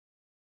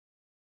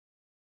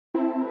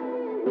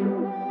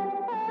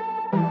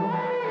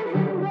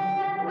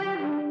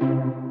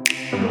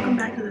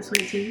to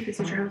Sweet Tea. This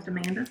is your host,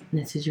 Amanda.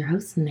 This is your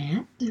host,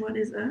 Nat. What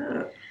is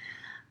up?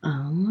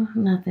 Oh,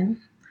 nothing.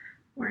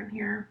 We're in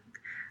here.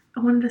 I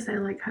wanted to say,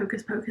 like,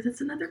 hocus pocus.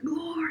 It's another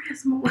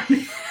glorious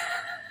morning.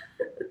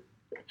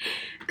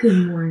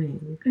 Good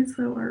morning. It's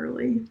so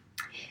early.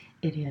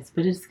 It is,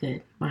 but it's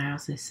good. My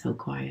house is so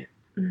quiet.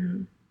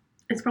 Mm-hmm.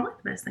 It's probably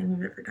the best thing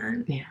we've ever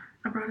done. Yeah.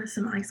 I brought us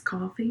some iced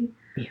coffee.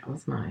 Yeah, it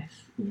was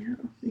nice. Yeah,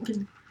 you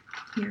can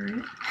hear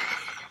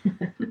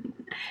it.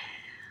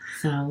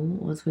 So,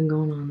 what's been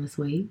going on this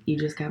week? You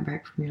just got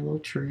back from your little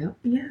trip.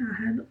 Yeah,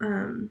 I had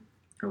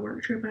a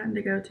work trip I had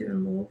to go to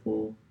in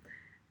Louisville.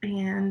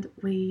 And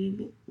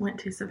we went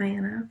to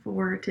Savannah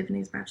for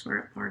Tiffany's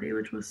bachelorette party,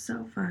 which was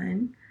so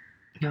fun.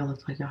 Y'all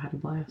looked like y'all had a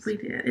blast. We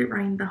did. It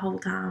rained the whole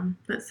time,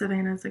 but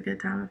Savannah's a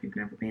good time if you've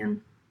never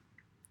been.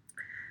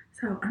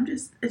 So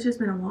it's just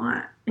been a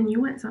lot. And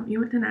you went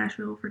to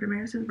Nashville for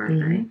Damaris's birthday.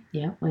 Mm-hmm.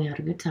 Yeah, we had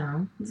a good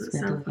time. Was it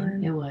so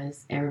fun? It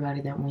was.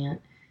 Everybody that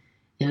went,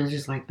 it was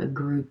just like a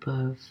group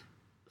of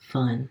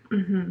fun.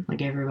 Mm-hmm.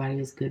 Like everybody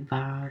was good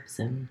vibes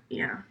and.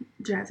 Yeah,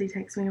 Jazzy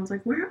texted me and was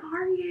like, "Where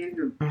are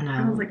you?" I know.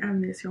 I was like, "I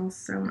miss y'all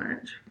so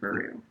much, for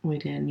real." We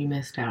did. You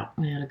missed out.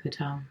 We had a good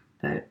time,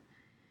 but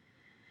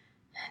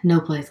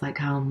no place like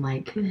home.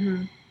 Like.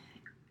 Mm-hmm.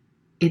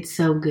 It's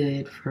so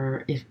good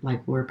for if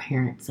like we're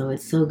parents, so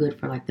it's so good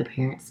for like the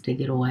parents to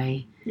get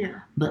away. Yeah.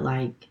 But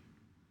like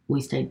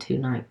we stayed 2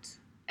 nights.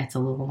 It's a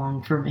little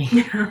long for me.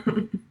 Yeah.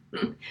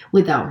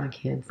 Without my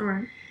kids.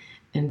 Right.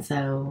 And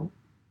so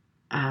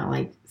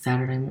like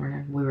Saturday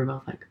morning we were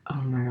both like,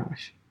 oh my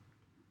gosh,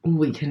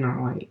 we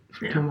cannot wait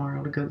for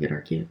tomorrow to go get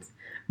our kids.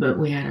 But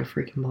we had a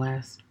freaking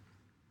blast.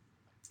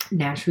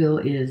 Nashville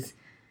is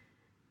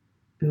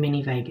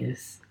mini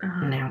Vegas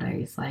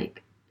nowadays.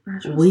 Like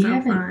we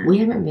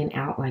haven't been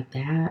out like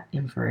that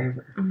in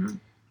forever. Mm-hmm.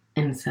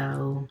 And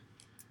so,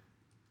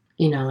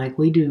 you know, like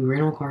we do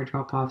rental car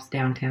drop-offs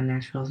downtown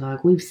Nashville. So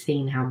like we've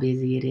seen how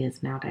busy it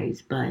is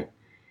nowadays. But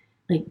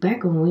like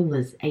back when we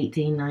was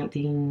 18,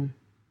 19,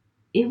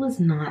 it was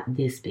not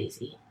this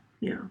busy.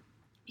 Yeah.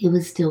 It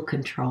was still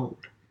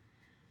controlled.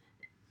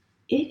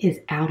 It is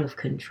out of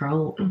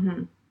control.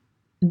 Mm-hmm.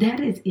 That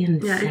is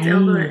insane. Yeah, it's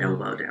elbow to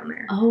elbow down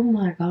there. Oh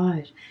my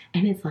gosh.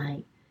 And it's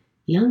like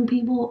young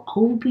people,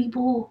 old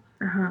people.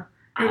 Uh-huh.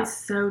 It's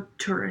so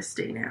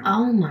touristy now.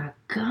 Oh my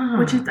god.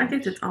 Which is, I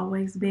guess it's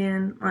always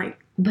been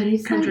like but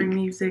it's country like,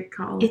 music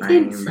hall of it's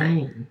fame.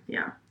 Insane. But,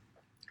 yeah.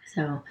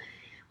 So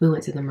we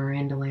went to the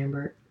Miranda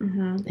Lambert.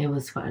 Mm-hmm. It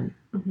was fun.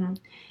 Mm-hmm.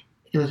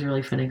 It was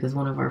really funny because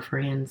one of our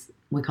friends,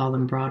 we call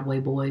him Broadway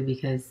Boy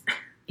because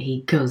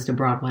he goes to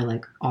Broadway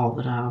like all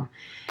the time.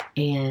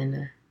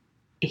 And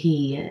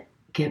he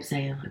kept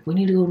saying like, we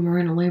need to go to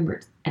Miranda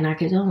Lambert's. And I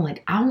kept telling him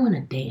like, I want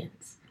to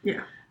dance.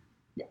 Yeah.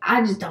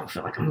 I just don't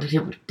feel like I'm going to be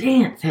able to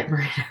dance at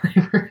Miranda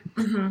Lambert.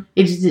 Mm-hmm.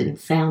 It just didn't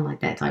sound like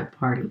that type of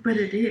party. But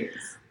it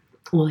is.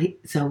 Well,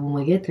 so when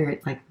we get there,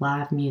 it's like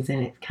live music.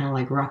 It's kind of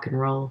like rock and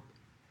roll.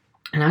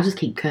 And I just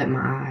keep cutting my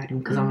eye at him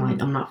because I'm like,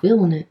 I'm not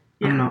feeling it.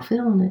 Yeah. I'm not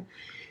feeling it.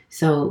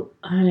 So,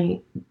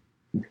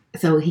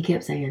 so he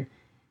kept saying,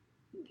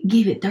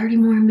 give it 30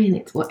 more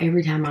minutes. Well,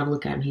 every time I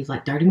look at him, he's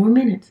like, 30 more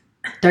minutes.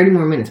 30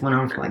 more minutes went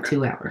on for like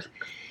 2 hours.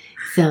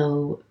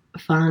 So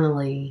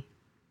finally,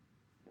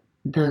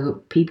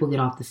 the people get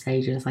off the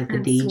stage and it's like the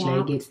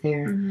DJ gets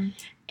there. Mm-hmm.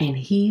 And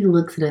he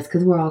looks at us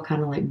because we're all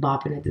kind of like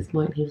bopping at this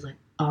point. And he was like,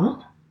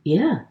 oh,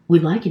 yeah, we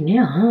like it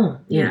now, huh?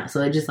 You know,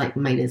 so it just like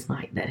made his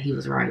night that he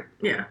was right.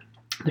 Yeah.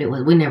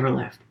 But we never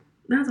left.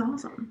 That's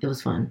awesome. It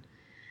was fun.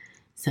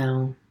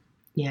 So,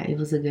 yeah, it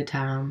was a good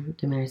time.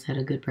 Damaris had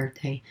a good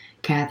birthday.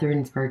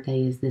 Catherine's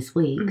birthday is this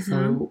week. Mm-hmm.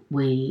 So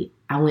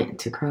I went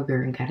to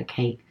Kroger and got a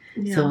cake.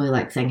 Yeah. So we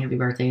like sang happy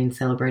birthday and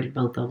celebrated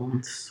both of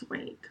them.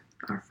 Sweet.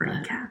 Our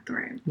friend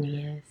Catherine.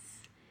 Yes.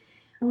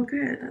 Well,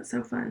 good. That's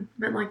so fun.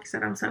 But like you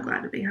said, I'm so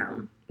glad to be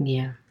home.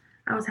 Yeah.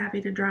 I was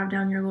happy to drive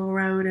down your little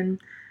road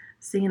and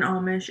see an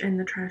Amish and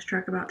the trash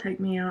truck about to take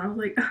me out. I was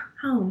like,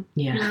 home.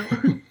 Yeah. You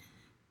know?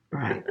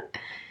 Right.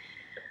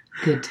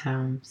 Good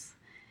times.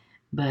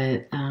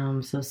 But,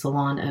 so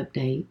salon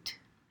update.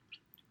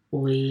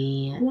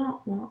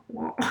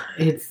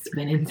 It's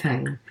been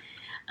insane.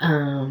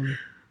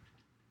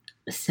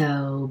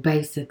 So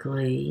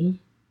basically,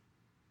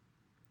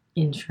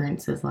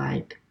 insurance is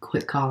like,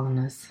 quit calling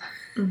us.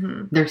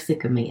 Mm-hmm. They're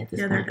sick of me at this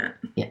point. They're done.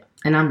 Yeah.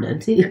 And I'm done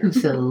too. Yeah.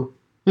 So,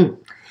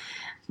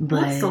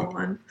 but.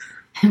 Salon.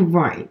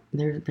 Right.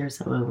 They're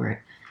so over it.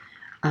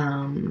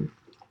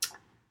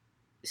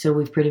 So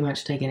we've pretty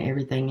much taken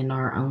everything in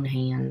our own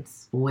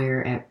hands,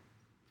 where at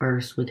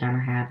first we kind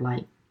of had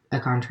like a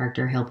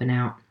contractor helping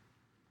out.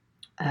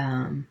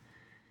 But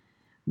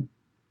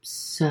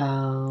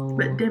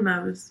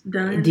demo's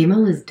done.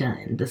 Demo is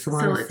done. The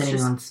salon is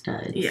sitting on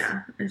studs.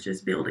 Yeah, it's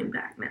just building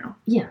back now.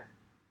 Yeah.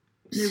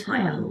 New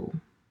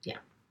plan. Yeah.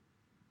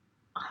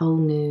 A whole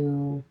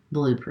new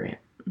blueprint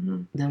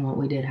than what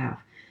we did have.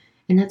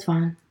 And that's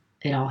fine.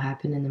 It all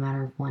happened in the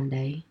matter of one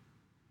day.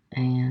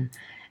 And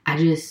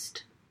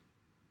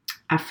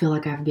I feel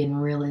like I've been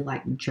really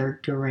like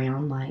jerked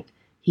around. Like,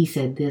 he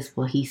said this,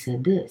 well, he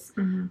said this.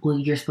 Mm-hmm. Well,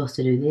 you're supposed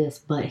to do this,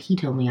 but he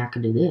told me I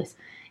could do this.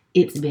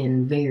 it's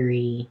been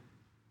very,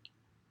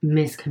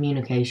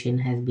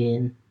 miscommunication has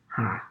been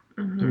high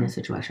in this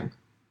situation.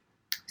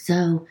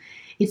 So,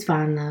 it's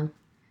fine though.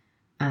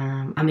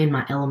 I'm in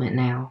my element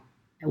now.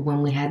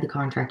 When we had the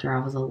contractor,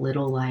 I was a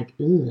little like,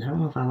 ooh, I don't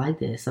know if I like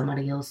this.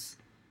 Somebody else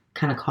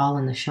kind of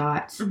calling the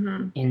shots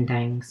and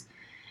things.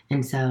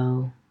 And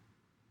so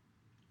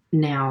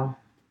now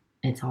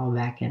it's all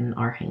back in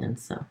our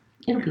hands. So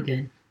it'll be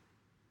good.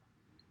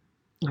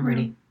 I'm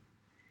ready.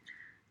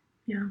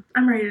 Yeah,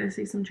 I'm ready to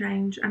see some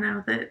change. I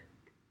know that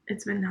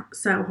it's been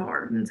so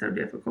hard and so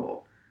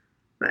difficult,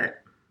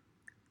 but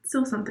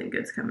still something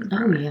good's coming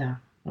from it. Yeah.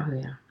 Oh,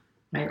 yeah.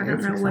 I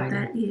don't know what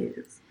that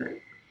is, but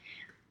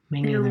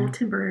in a little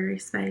temporary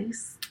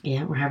space.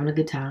 Yeah, we're having a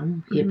good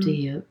time, hip to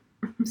hip.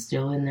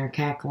 Still in there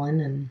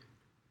cackling, and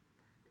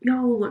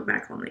y'all will look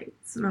back on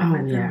these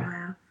moments and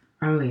laugh.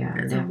 Oh yeah,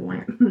 at some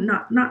point.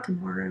 Not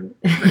tomorrow.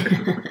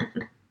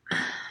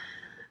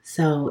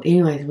 So,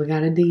 anyways, we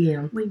got a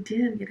DM. We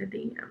did get a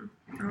DM.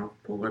 I'll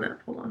pull it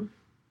up. Hold on.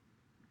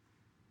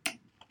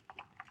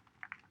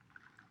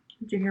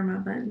 Did you hear my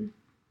button?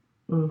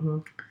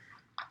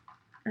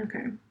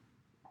 Okay.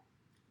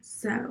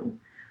 So,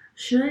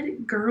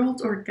 should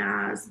girls or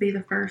guys be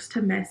the first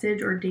to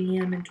message or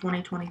DM in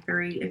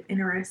 2023 if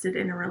interested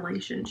in a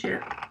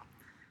relationship?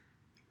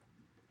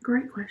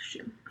 Great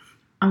question.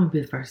 I'm going to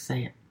be the first to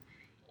say it.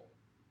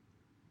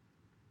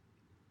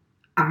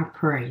 I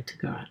pray to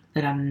God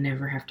that I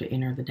never have to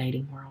enter the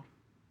dating world.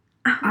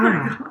 Oh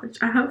my gosh,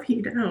 I hope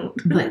you don't.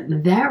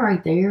 But that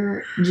right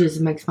there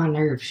just makes my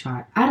nerves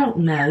shot. I don't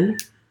know.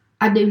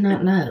 I do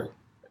not know.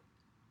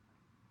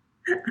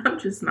 I'm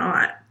just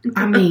not.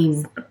 I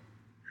mean,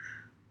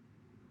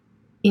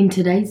 in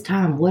today's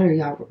time, what are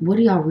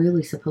y'all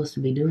really supposed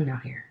to be doing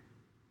out here?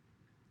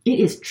 It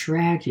is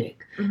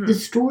tragic. The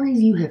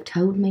stories you have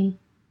told me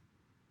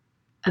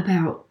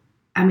about,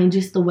 I mean,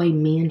 just the way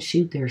men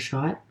shoot their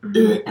shot.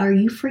 Are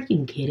you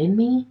freaking kidding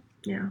me?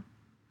 Yeah.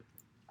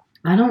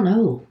 I don't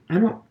know. I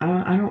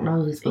don't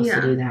know who's supposed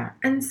to do that.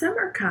 And some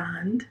are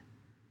kind,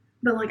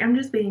 but like I'm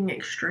just being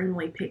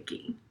extremely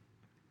picky,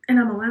 and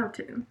I'm allowed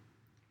to.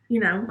 You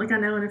know, like I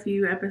know in a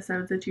few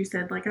episodes that you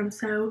said, like, I'm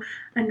so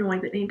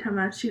annoyed that anytime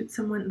I shoot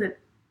someone that,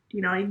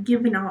 you know, I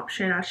give an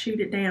option, I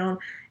shoot it down,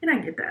 and I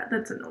get that.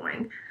 That's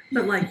annoying.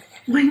 But, like,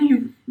 when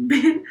you've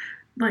been,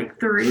 like,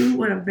 through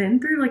what I've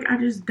been through, like, I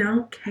just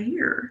don't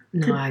care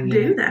to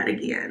do that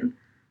again.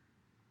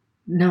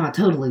 No, I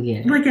totally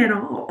get it. Like, at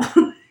all.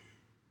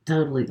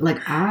 Totally.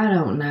 Like, I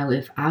don't know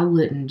if I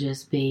wouldn't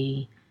just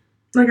be...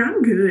 Like,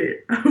 I'm good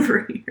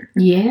over here.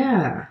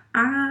 Yeah.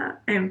 I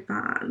am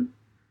fine.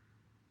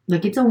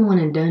 Like, it's a one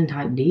and done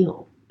type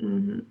deal.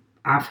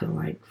 I feel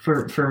like,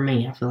 for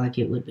me, I feel like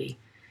it would be.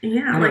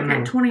 Yeah, like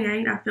at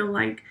 28, I feel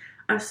like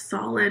a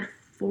solid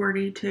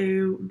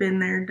 42, been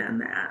there, done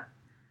that.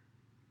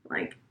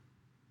 Like,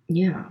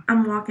 yeah.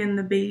 I'm walking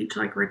the beach,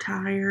 like,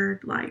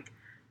 retired, like,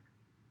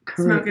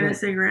 smoking a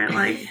cigarette,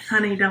 like,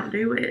 honey, don't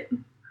do it.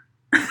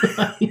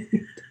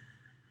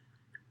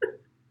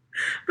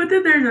 But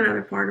then there's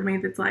another part of me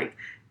that's like,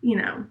 you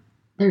know.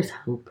 There's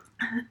hope.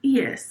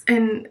 Yes,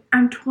 and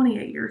I'm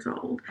 28 years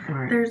old.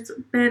 Right. There's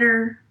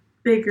better,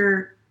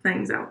 bigger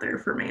things out there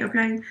for me,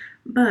 okay?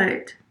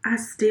 But I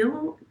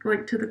still,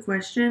 like, to the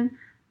question,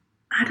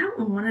 I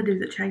don't want to do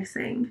the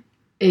chasing.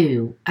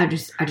 Ew, I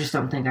just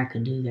don't think I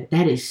could do that.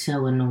 That is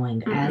so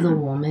annoying. As a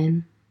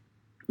woman.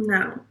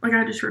 No, like,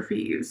 I just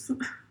refuse.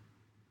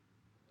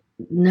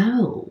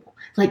 No.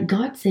 Like,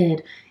 God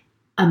said,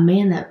 a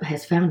man that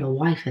has found a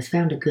wife has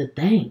found a good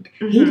thing.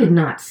 He did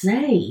not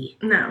say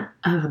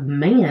a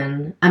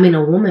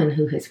woman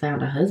who has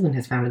found a husband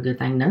has found a good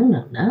thing.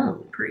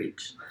 No.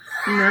 Preach.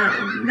 No,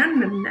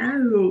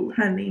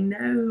 honey,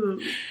 no.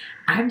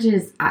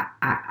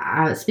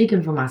 I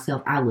speaking for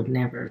myself, I would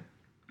never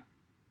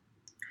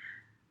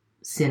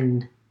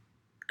send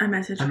a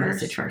message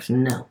first.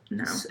 No,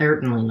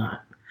 certainly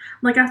not.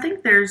 Like, I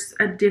think there's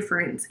a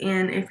difference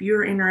in if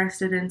you're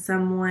interested in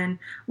someone,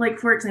 like,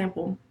 for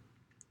example,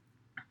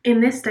 in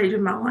this stage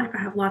of my life, I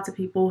have lots of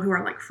people who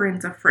are, like,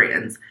 friends of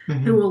friends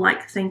who will,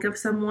 like, think of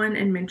someone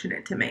and mention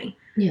it to me.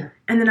 Yeah.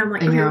 And then I'm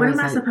like, okay, what am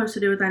I supposed to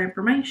do with that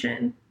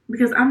information?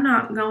 Because I'm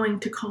not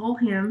going to call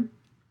him.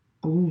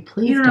 Oh,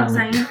 please you know don't.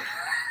 what I'm saying?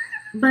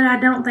 But I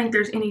don't think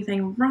there's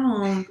anything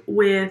wrong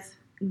with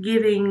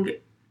giving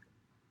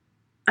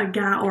a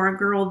guy or a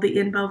girl the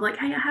info of, like,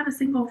 hey, I have a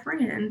single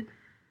friend.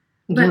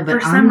 But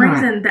for some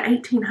reason, the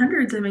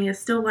 1800s in me is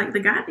still like, the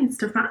guy needs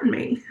to find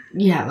me.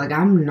 Yeah, like,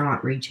 I'm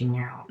not reaching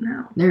out.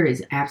 No. There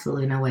is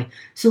absolutely no way.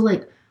 So,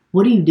 like,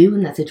 what do you do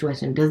in that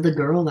situation? Does the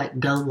girl, like,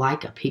 go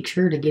like a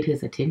picture to get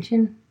his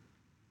attention?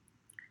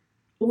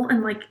 Well,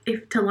 and, like,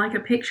 if to like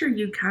a picture,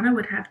 you kind of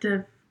would have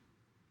to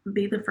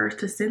be the first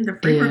to send the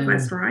friend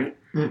request, right?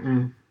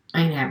 Ain't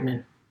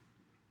happening.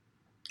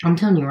 I'm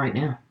telling you right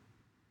now.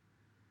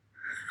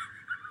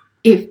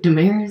 If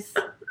Damaris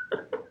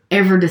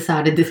ever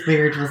decided this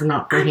marriage was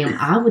not for him,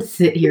 I would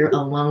sit here a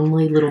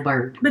lonely little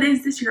bird. But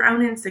is this your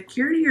own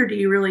insecurity, or do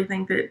you really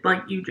think that,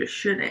 like, you just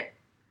shouldn't?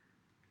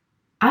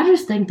 I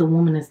just think the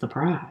woman is the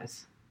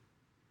prize.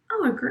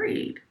 Oh,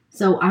 agreed.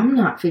 So I'm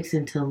not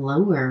fixing to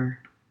lower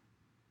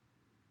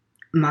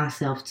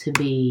myself to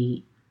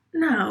be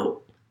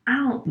No, I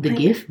don't the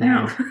think, gift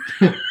bag.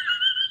 No.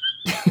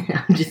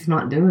 I'm just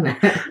not doing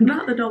that.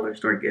 Not the dollar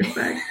store gift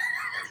bag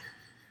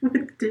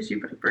with tissue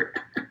paper.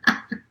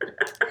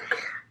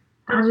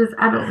 I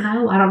don't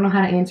know. I don't know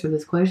how to answer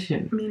this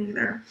question. Me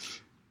neither.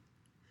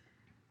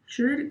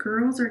 Should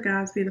girls or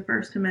guys be the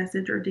first to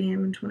message or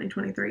DM in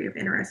 2023 if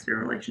interested in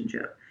a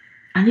relationship?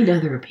 I need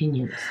other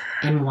opinions.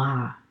 And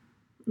why?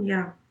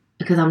 Yeah.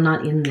 Because I'm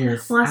not in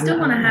this. Well, I still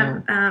want to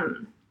have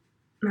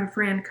my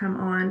friend come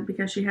on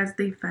because she has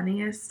the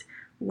funniest,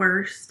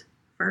 worst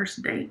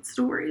first date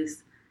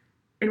stories.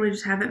 And we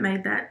just haven't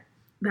made that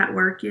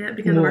work yet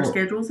because of our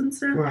schedules and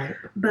stuff.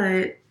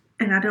 Right.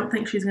 And I don't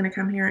think she's going to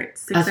come here at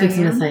 6 a.m. I was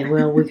fixing to say,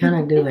 well, we kind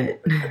of do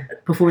it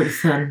before the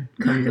sun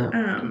comes up.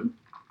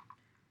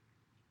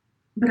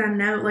 But I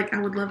know, like, I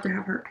would love to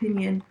have her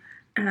opinion.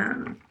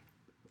 I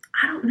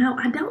don't know.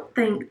 I don't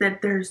think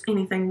that there's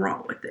anything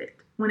wrong with it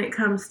when it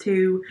comes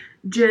to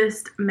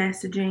just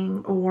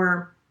messaging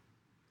or,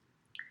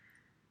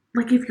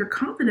 like, if you're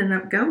confident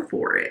enough, go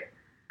for it.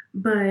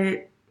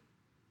 But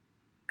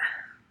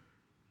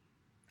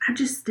I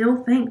just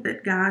still think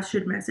that guys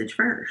should message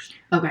first.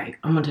 Okay,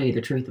 I'm going to tell you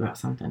the truth about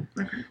something.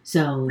 Okay.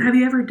 So, have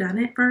you ever done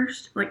it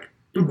first? Like,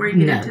 before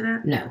you get into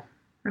that? No.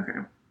 Okay.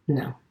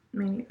 No.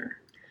 Me neither.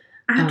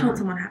 I have told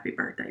someone happy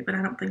birthday, but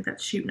I don't think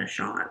that's shooting a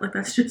shot. Like,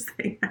 that's just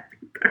saying happy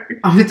birthday.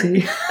 I'm going to tell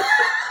you.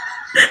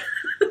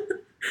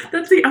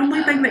 That's the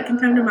only thing that can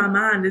come to my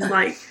mind is,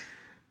 like,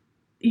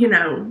 you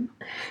know,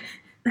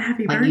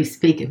 happy birthday. Like you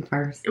speaking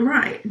first.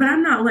 Right. But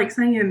I'm not, like,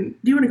 saying,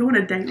 do you want to go on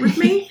a date with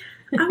me?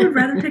 I would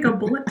rather take a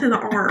bullet to the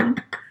arm.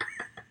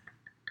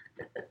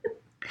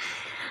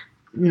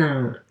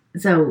 No.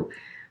 So,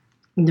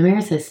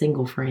 Damaris has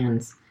single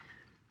friends.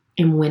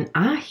 And when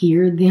I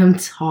hear them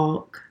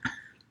talk,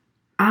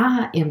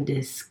 I am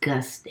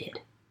disgusted.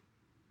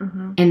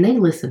 Mm-hmm. And they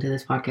listen to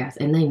this podcast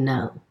and they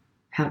know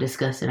how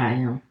disgusted I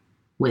am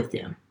with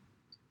them.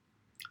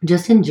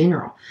 Just in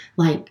general.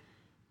 Like,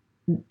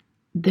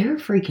 they're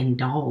freaking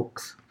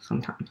dogs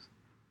sometimes.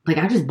 Like,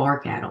 I just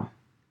bark at them.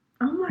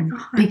 Oh my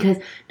God. Because,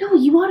 no,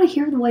 you ought to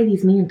hear the way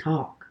these men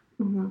talk.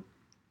 Mm-hmm.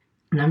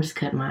 And I'm just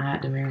cutting my eye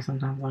at Damaris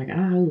sometimes. Like,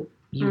 I hope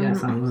you got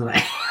something to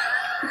say.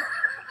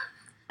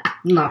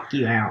 Knock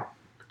you out.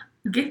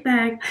 Gift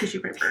bag, tissue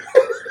paper.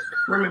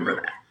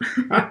 Remember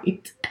that.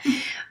 Right.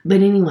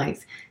 But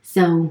anyways,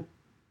 so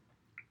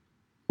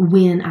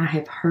when I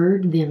have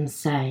heard them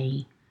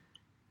say,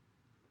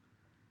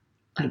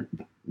 like,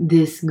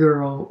 this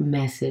girl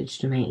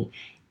messaged me,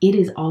 it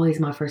is always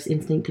my first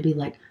instinct to be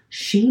like,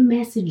 she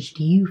messaged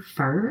you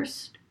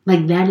first?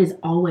 Like, that is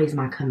always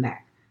my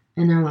comeback.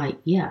 And they're like,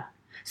 yeah.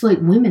 So, like,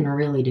 women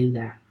really do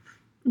that.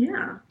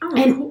 Yeah. Oh,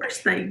 of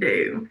course they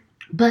do.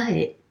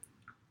 But,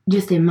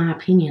 just in my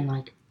opinion,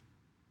 like,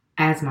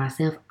 as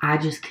myself, I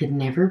just could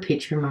never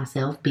picture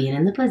myself being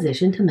in the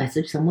position to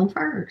message someone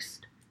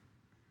first.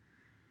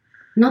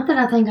 Not that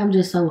I think I'm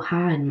just so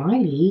high and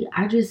mighty.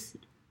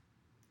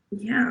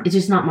 Yeah. It's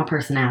just not my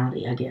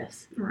personality, I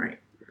guess. Right.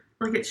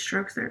 Like, it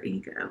strokes their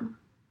ego.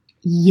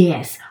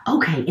 Yes.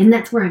 Okay, and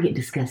that's where I get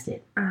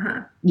disgusted.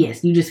 Uh-huh.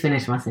 Yes, you just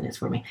finished my sentence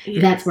for me.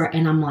 Yes. That's where,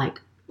 and I'm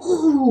like,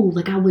 ooh,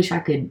 like, I wish I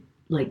could,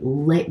 like,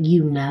 let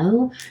you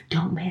know,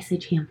 don't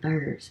message him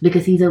first.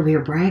 Because he's over here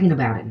bragging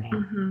about it now.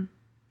 Mm-hmm.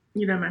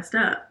 You done messed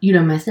up. You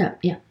done messed up,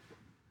 yeah.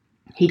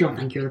 He don't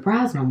think you're the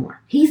prize no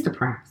more. He's the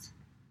prize.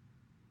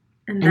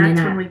 And that's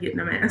when we get in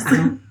a mess.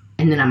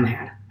 And then I'm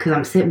mad. Because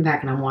I'm sitting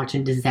back and I'm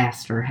watching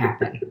disaster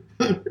happen.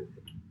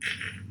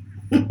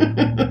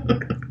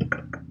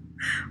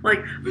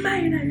 Like,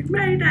 Mayday,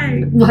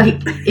 Mayday.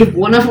 Like, if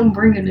one of them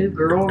bring a new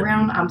girl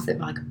around, I'm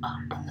sitting like,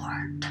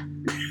 abort.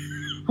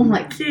 I'm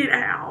like, get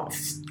out.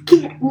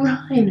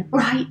 Run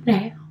right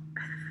now.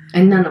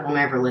 And none of them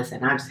ever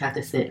listen. I just have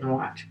to sit and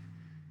watch.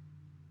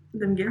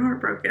 Them get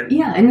heartbroken.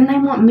 Yeah, and then they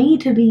want me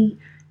to be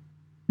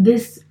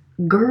this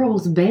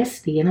girl's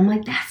bestie. And I'm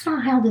like, that's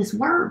not how this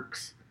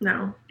works.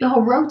 No.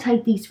 Y'all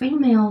rotate these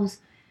females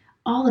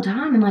all the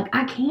time. And, like,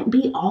 I can't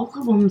be all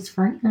of them's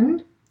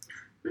friend.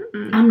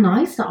 Mm-mm. I'm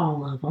nice to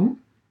all of them.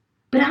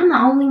 But I'm the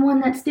only one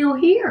that's still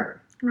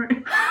here.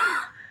 Right.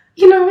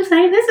 You know what I'm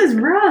saying? This is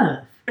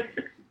rough.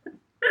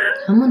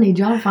 I'm going to need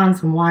y'all to find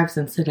some wives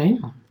and sit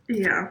down.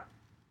 Yeah.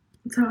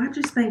 So I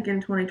just think in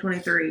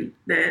 2023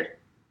 that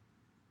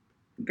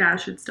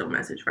guys should still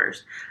message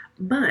first.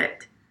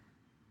 But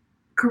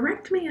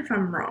correct me if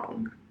I'm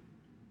wrong.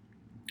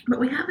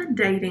 But we have a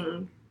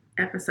dating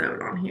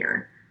episode on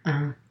here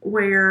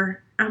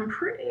where I'm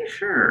pretty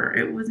sure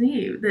it was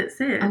you that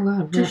said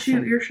to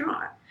shoot your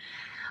shot.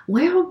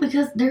 Well,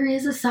 because there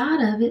is a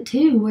side of it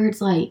too where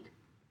it's like,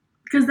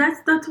 because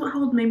that's what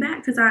holds me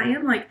back. Because I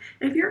am like,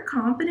 if you're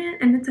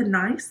confident and it's a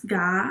nice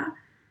guy,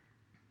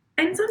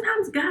 and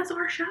sometimes guys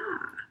are shy.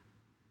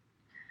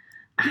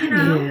 You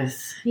know?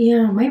 Yes.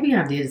 Yeah, maybe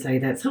I did say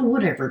that. So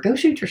whatever. Go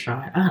shoot your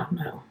shot. I don't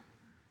know.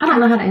 I don't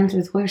know how to answer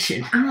this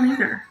question. I don't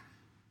either.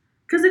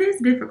 Because it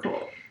is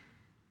difficult.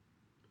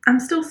 I'm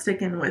still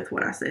sticking with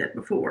what I said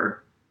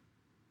before.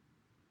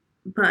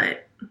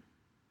 But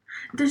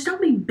just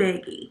don't be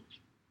beggy.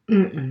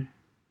 Mm-mm.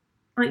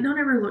 Like, don't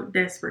ever look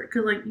desperate,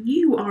 because, like,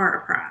 you are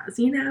a prize,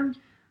 you know?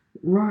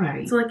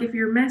 Right. So, like, if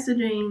you're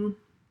messaging,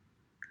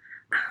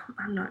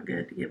 I'm not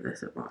good to give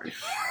this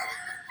advice.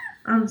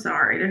 I'm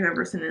sorry to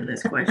whoever sent in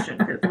this question,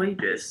 because we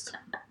just...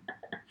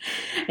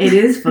 It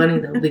is funny,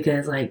 though,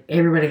 because, like,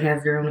 everybody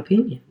has their own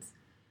opinions.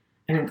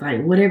 And it's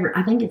like, whatever,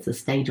 I think it's a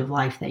stage of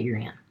life that you're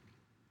in.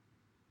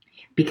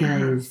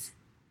 Because...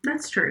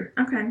 That's true.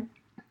 Okay.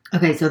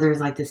 Okay, so there's,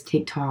 like, this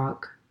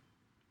TikTok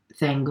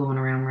thing going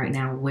around right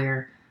now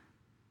where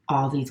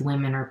all these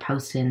women are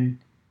posting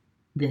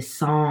this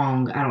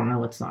song. I don't know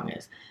what song it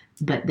is,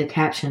 but the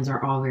captions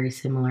are all very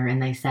similar, and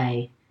they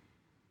say,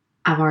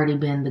 I've already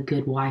been the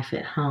good wife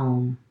at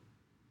home,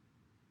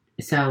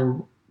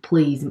 so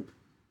please,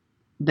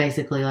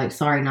 basically, like,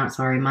 sorry, not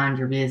sorry, mind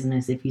your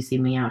business if you see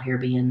me out here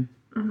being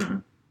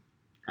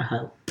a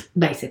hoe,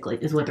 basically,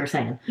 is what they're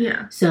saying.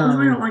 Yeah, so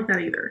we don't like that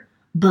either.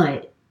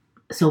 But,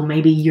 so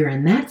maybe you're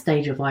in that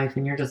stage of life,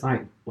 and you're just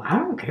like, well, I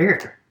don't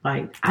care.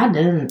 Like, I've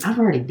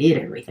already did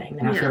everything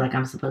that I feel like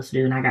I'm supposed to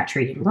do, and I got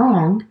treated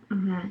wrong.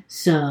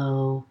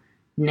 So,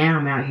 now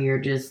I'm out here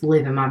just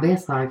living my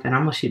best life, and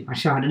I'm going to shoot my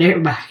shot at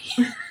everybody.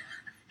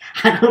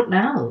 I don't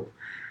know.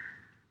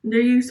 Do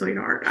you,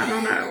 sweetheart? I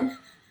don't know.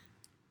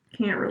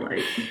 Can't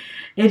relate.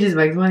 It just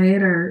makes my head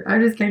hurt. I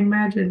just can't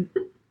imagine.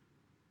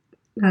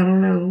 I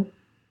don't know.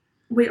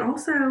 We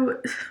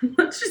also,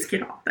 let's just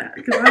get off that,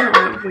 because I don't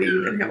know if we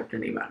even helped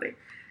anybody.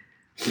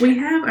 We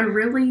have a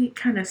really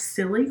kind of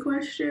silly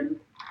question.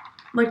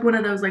 Like one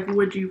of those, like,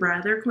 would you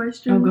rather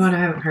questions. Oh, God, I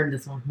haven't heard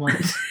this one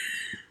once.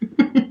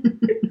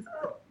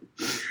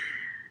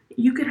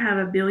 You could have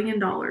 $1 billion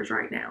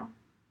right now.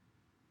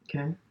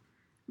 Okay.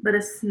 But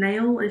a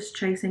snail is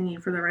chasing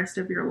you for the rest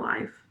of your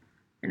life.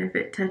 And if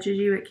it touches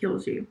you, it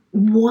kills you.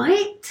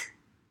 What?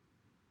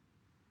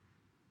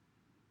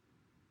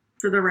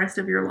 For the rest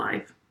of your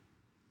life.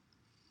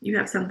 You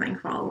have something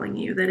following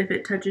you that if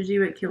it touches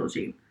you, it kills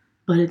you.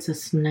 But it's a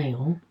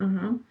snail.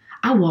 Mm-hmm.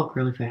 I walk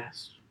really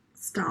fast.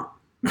 Stop.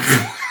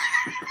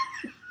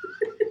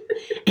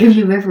 If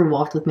you've ever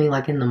walked with me,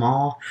 like, in the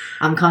mall,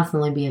 I'm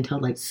constantly being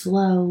told, like,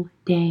 slow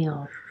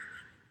down.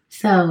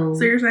 So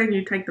you're saying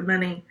you take the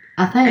money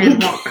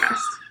and walk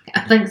fast?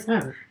 I think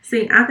so.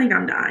 See, I think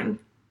I'm dying.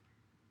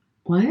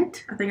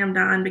 What? I think I'm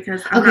dying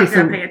because I'm not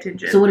going to pay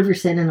attention. So what if you're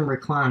sitting in a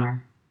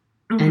recliner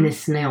and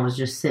this snail is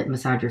just sitting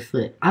beside your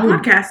foot?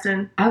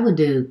 Podcasting. I would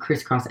do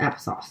crisscross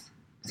applesauce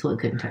so it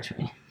couldn't touch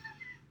me.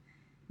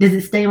 Does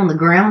it stay on the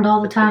ground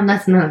all the time?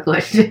 That's another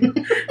question.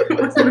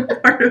 It wasn't a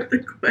part of the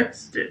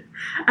question.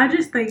 I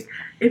just think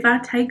if I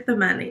take the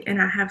money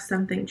and I have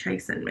something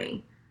chasing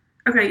me.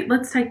 Okay,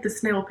 let's take the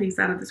snail piece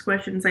out of this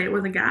question and say it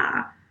was a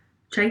guy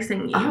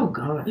chasing you. Oh,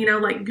 God. You know,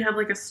 like you have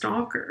like a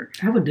stalker.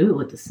 I would do it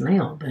with the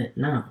snail, but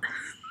no.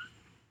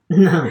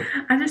 No.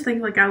 I just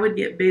think like I would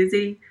get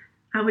busy.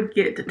 I would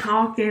get to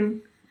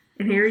talking.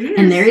 And here he is.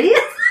 And there he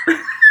is.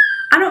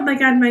 I don't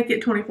think I'd make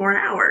it 24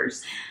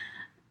 hours.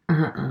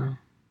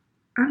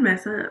 I'd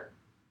mess up.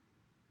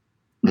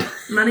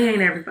 Money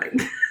ain't everything.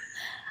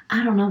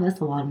 I don't know. That's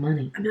a lot of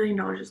money. $1 billion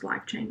is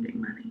life-changing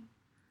money.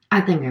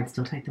 I think I'd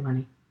still take the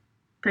money.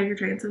 Take your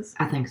chances?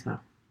 I think so.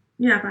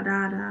 Yeah, if I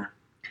die, I die.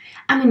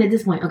 I mean, at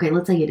this point, okay,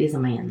 let's say it is a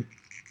man.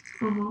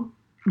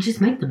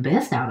 Just make the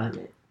best out of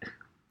it.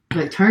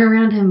 Like, turn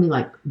around to him and be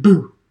like,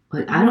 boo.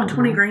 Like, I don't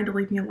 20 grand to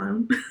leave me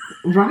alone.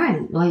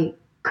 Right. Like,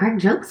 crack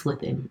jokes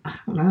with him. I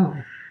don't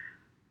know.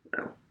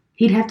 No.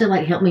 He'd have to,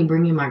 like, help me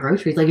bring in my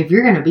groceries. Like, if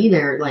you're going to be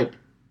there, like,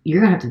 you're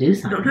going to have to do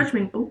something. Don't touch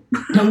me. Oh.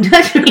 Don't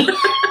touch me.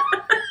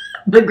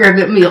 But grab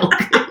that milk.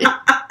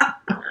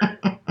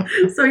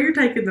 So you're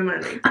taking the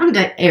money. I'm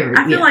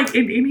I feel like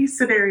in any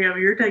scenario,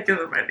 you're taking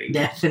the money.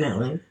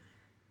 Definitely.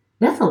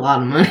 That's a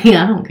lot of money.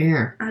 I don't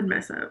care. I'd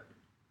mess up.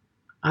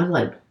 I'd,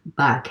 like,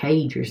 buy a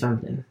cage or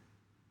something.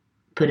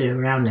 Put it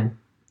around him.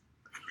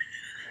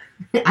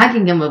 I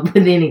can come up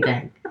with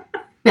anything.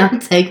 I'm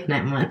taking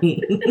that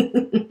money.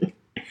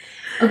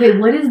 Okay,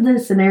 what is the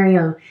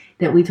scenario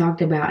that we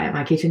talked about at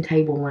my kitchen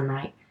table one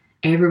night?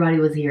 Everybody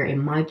was here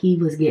and Mikey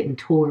was getting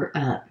tore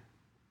up.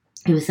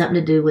 It was something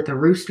to do with a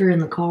rooster in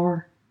the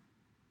car.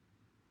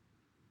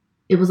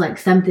 It was like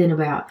something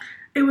about...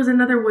 It was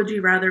another would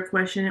you rather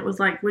question. It was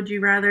like, would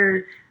you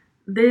rather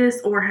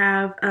this or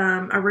have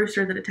a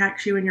rooster that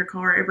attacks you in your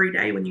car every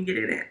day when you get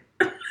in it?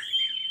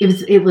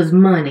 It was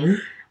money.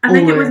 I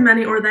think it was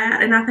money or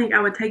that. And I think I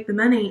would take the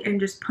money and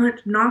just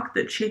knock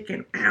the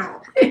chicken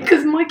out.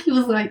 Because Mikey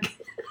was like...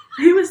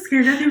 He was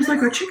scared. He was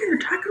like, a chicken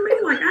attacking me?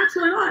 Like,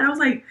 absolutely not. And I was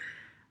like,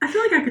 I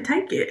feel like I could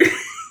take it.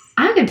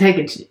 I could take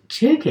a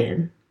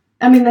chicken.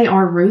 I mean, they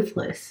are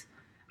ruthless.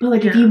 But,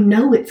 like, if you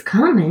know it's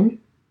coming,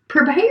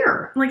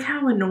 prepare. Like,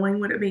 how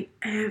annoying would it be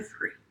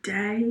every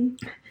day?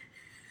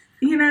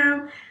 You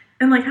know?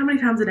 And, like, how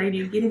many times a day do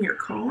you get in your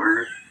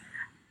car?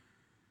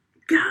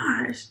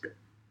 Gosh.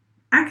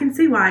 I can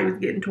see why he was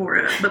getting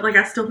tore up. But, like,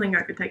 I still think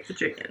I could take the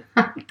chicken.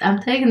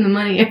 I'm taking the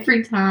money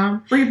every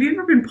time. Like, have you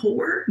ever been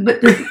poor?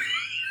 But...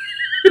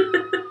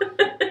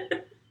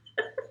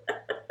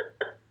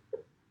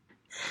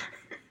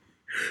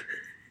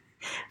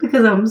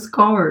 because I'm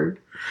scarred.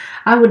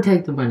 I would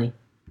take the money.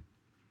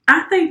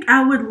 I think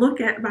I would look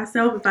at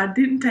myself if I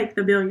didn't take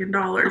the $1 billion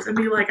and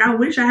be like, I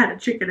wish I had a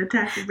chicken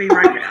attacking me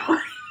right now.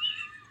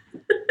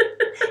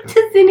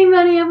 Does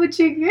anybody have a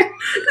chicken?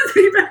 Does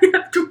anybody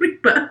have $20?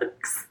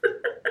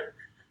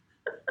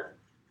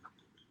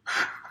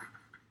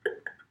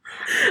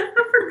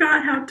 I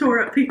forgot how tore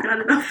up he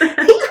got about that.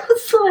 He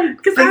was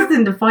like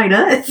fixing to fight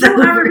us. No,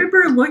 I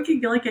remember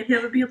looking like at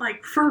him and being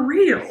like, for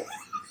real.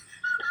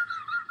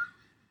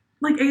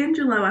 Like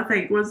Angelo, I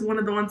think, was one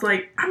of the ones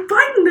like, I'm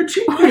fighting the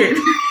chicken.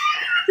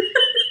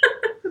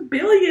 $1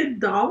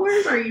 billion?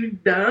 Are you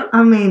dumb?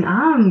 I mean,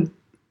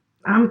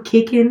 I'm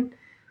kicking.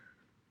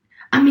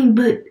 I mean,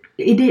 but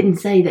it didn't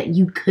say that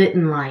you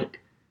couldn't like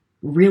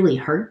really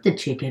hurt the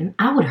chicken.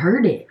 I would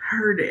hurt it.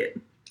 Hurt it.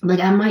 Like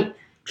I might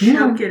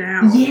choke it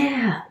out.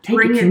 Yeah, take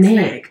Wring its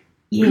neck.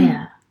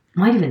 Yeah,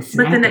 might even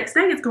snap. But the next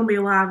day it's gonna be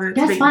alive. And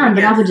that's fine.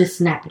 But I would just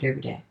snap it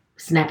every day.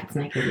 Snap its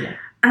neck every day.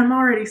 I'm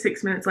already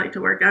 6 minutes late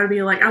to work. I would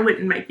be like, I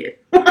wouldn't make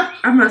it.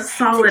 I'm a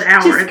solid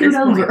hour at this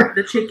point.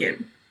 The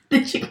chicken.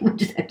 The chicken would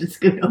just have to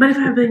scoot over. But if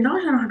I have $1 billion, I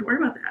don't have to worry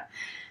about that.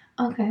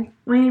 Okay.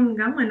 We ain't even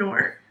going to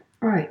work.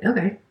 Right.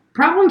 Okay.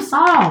 Problem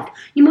solved.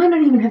 You might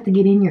not even have to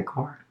get in your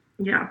car.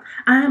 Yeah.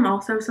 I am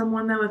also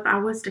someone, though, if I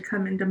was to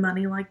come into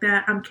money like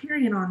that, I'm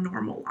carrying on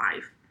normal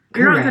life.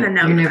 You're not going to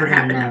know You're never that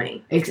happened to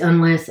me. It's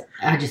unless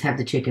I just have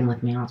the chicken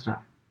with me all the time.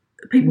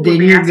 People then would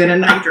be you're asking gonna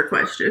know. major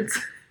questions.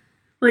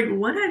 Like,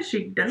 what has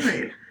she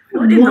done?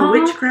 What in the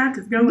witchcraft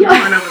is going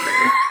on over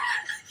there?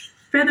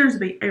 Feathers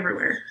be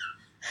everywhere.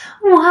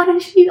 Why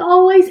does she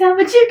always have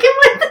a chicken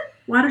with her?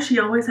 Why does she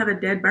always have a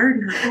dead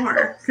bird in her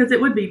car? Because it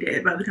would be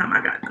dead by the time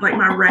I got, like,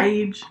 my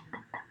rage.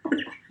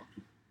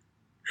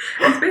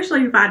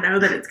 Especially if I know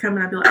that it's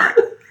coming, I'd be like, all right.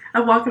 I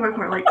walk in my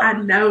car like, I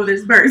know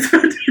this bird's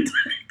about to attack.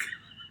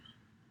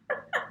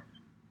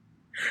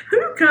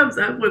 Who comes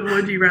up with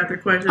would you rather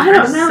questions? I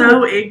don't know.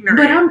 So ignorant.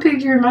 But I'm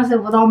picturing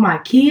myself with all my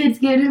kids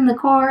getting in the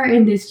car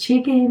and this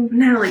chicken.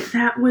 Natalie,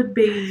 that would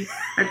be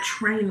a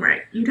train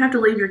wreck. You'd have to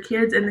leave your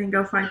kids and then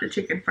go fight the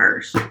chicken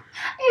first. Every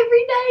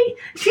day.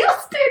 She'll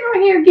stand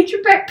right here and get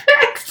your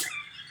backpacks.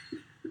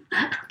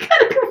 I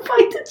gotta go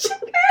fight the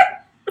chicken.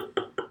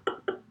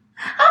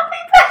 I'll be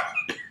back.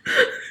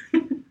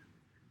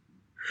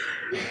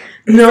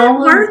 Is it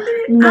worth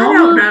it? I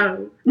don't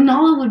know.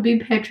 Nala would be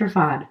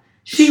petrified.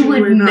 She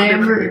would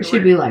never.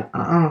 She'd be like,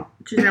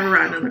 She's never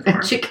riding in the car.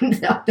 That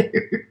chicken's out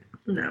there.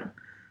 No.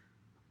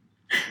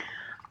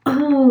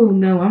 Oh,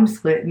 no, I'm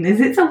sweating. Is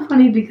it so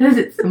funny because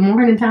it's the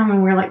morning time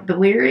and we're like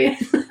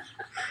delirious?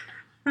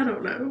 I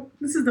don't know.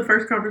 This is the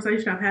first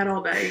conversation I've had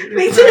all day.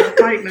 Me too.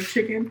 Fighting a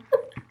chicken.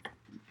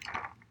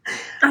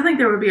 I think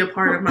there would be a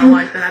part of my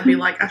life that I'd be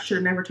like, I should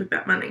have never took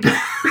that money.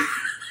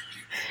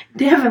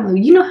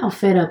 Definitely. You know how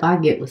fed up I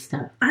get with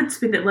stuff. I'd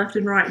spend it left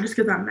and right just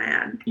because I'm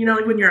mad. You know,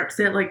 like when you're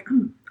upset, like,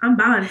 I'm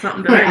buying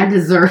something today. I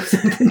deserve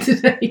something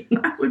today.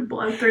 I would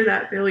blow through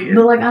that $1 billion.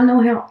 But, like, I know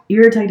how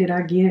irritated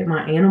I get at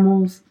my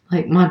animals.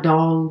 Like, my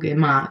dog and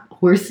my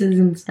horses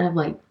and stuff.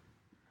 Like,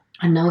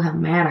 I know how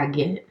mad I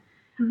get.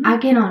 Mm-hmm. I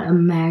cannot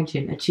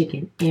imagine a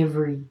chicken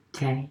every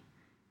day.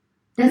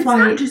 That's why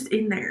it's not just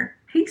in there.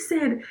 He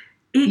said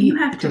you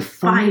have to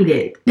fight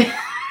it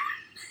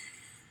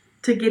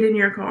to get in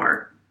your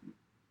car.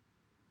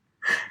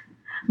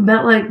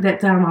 About like that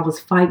time I was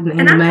fighting anime.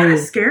 And I'm kind of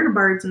scared of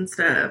birds and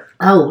stuff.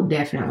 Oh,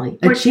 definitely.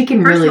 A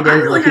chicken really does. I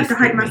really have to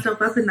hype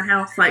myself up in the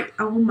house like,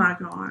 oh my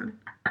God.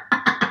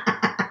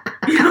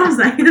 You know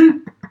what I'm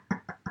saying?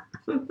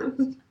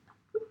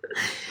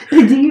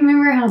 Do you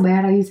remember how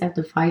bad I used to have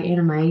to fight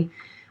anime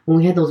when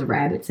we had those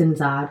rabbits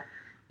inside?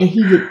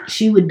 And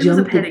she would jump.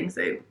 It was a petting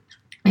zoo.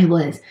 It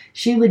was.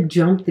 She would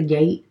jump the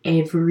gate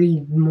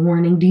every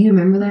morning. Do you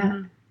remember that?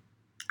 Mm-hmm.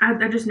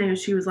 I just knew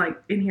she was, like,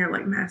 in here,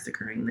 like,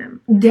 massacring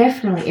them.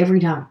 Definitely, every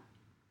time.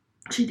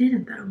 She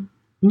didn't, though.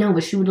 No,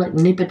 but she would, like,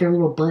 nip at their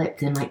little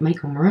butts and, like, make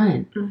them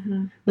run.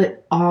 Mm-hmm.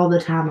 But all the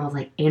time, I was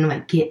like,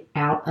 Anime, get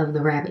out of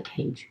the rabbit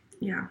cage.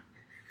 Yeah.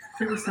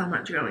 There was so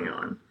much going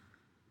on.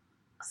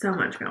 So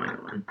much going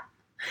on.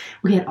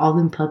 We had all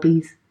them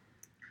puppies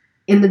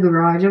in the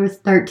garage. There was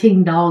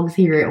 13 dogs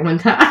here at one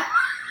time.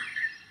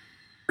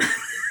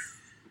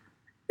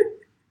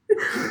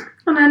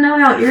 And I know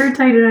how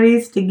irritated I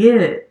used to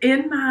get.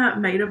 In my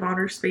maid of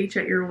honor speech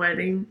at your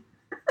wedding,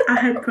 I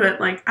had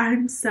put, like,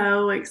 I'm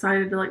so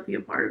excited to, like, be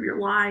a part of your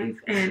life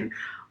and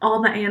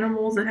all the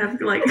animals that have,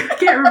 like, I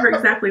can't remember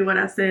exactly what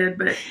I said,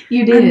 but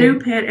you did. A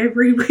new pet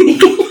every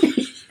week.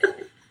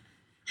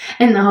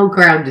 And the whole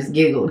crowd just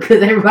giggled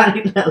because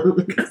everybody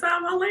knows. Because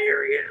I'm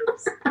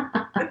hilarious.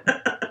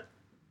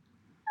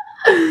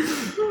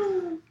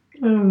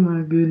 Oh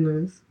my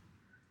goodness.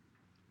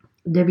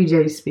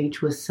 WJ's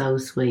speech was so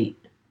sweet.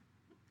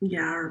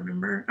 Yeah, I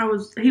remember.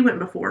 He went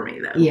before me,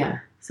 though. Yeah.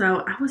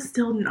 So I was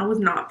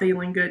not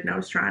feeling good, and I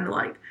was trying to,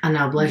 like, I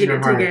know, bless get your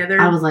it heart.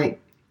 together. I was like,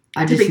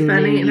 I just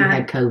knew you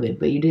had COVID,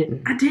 but you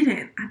didn't. I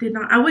didn't. I did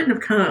not. I wouldn't have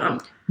come.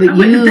 But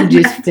you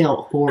just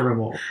felt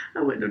horrible.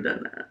 I wouldn't have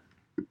done that.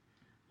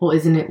 Well,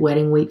 isn't it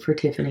wedding week for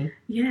Tiffany?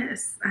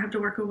 Yes, I have to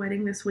work a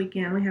wedding this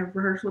weekend. We have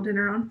rehearsal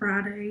dinner on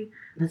Friday.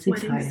 That's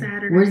wedding exciting.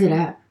 Saturday. Where's it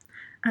at?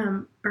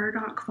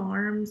 Burdock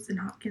Farms in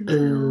Hopkinsville.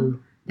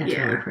 Ooh, that's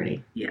really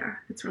pretty. Yeah,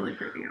 it's really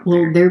pretty out well,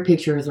 there. Their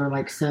pictures are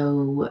like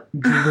so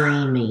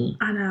dreamy.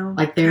 I know.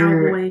 Like they're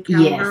cowboy,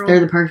 cowgirl. Yes, they're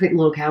the perfect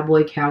little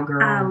cowboy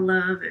cowgirl. I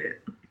love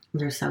it.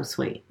 They're so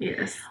sweet.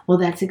 Yes. Well,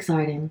 that's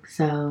exciting.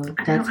 So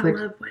I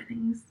love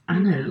weddings. I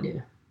know you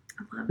do.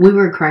 I love it. We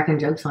were cracking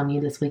jokes on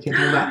you this weekend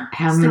talking about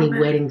how many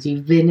weddings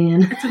you've been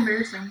in. It's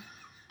embarrassing.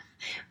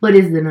 What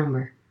is the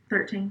number?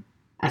 13.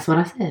 That's what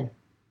I said.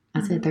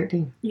 I said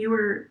 13. You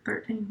were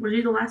 13. Was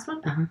you the last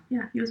one? Uh-huh.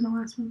 Yeah, you was my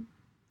last one.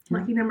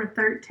 Lucky number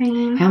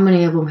 13. How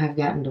many of them have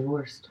gotten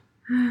divorced?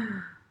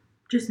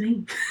 Just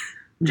me.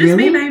 Really? Just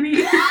me,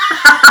 baby.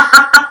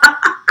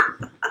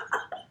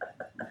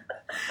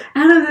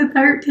 Out of the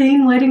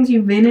 13 weddings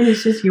you've been in,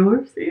 it's just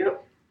yours?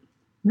 Yep.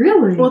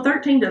 Really? Well,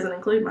 13 doesn't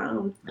include my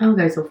own.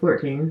 Okay, so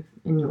 14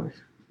 in yours.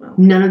 Well,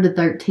 none of the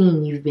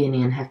 13 you've been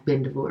in have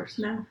been divorced.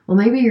 No. Well,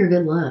 maybe you're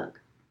good luck.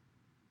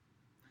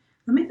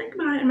 Let me think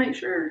about it and make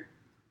sure.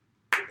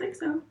 I don't think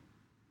so.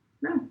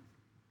 No.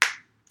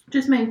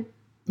 Just me.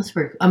 That's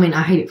pretty. I mean,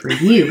 I hate it for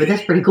you, but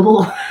that's pretty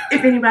cool.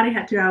 If anybody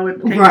had to, I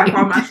would take Right. it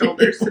upon my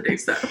shoulders to do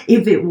so.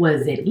 If it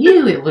wasn't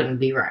you, it wouldn't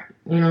be right.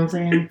 You know what I'm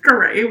saying?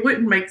 Correct. It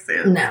wouldn't make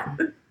sense. No.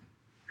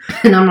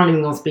 And I'm not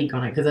even going to speak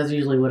on it because that's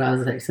usually what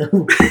I say. So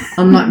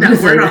I'm not going to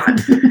say we're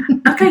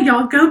that. not. Okay,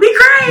 y'all, go be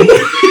great.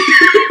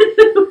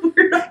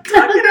 We're not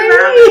talking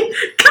about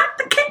it. Cut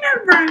the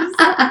cameras.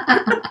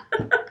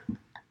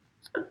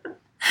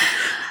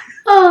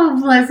 Oh,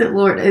 blessed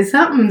Lord.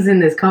 Something's in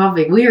this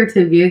coffee. We are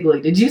too giggly.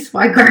 Did you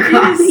spike our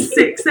coffee? It is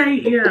 6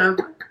 a.m.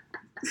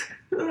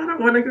 I don't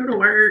want to go to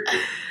work.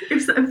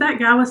 If that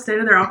guy was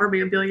standing there offering me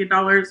 $1 billion,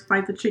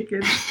 fight the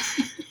chicken,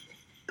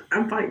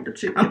 I'm fighting the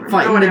chicken. I'm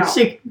fighting the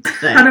chicken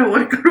today. I don't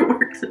want to go to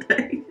work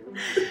today.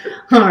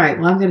 All right.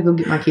 Well, I'm going to go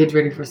get my kids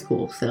ready for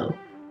school. So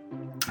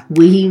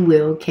we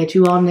will catch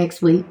you all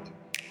next week.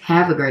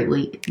 Have a great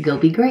week. Go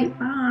be great.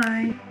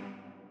 Bye.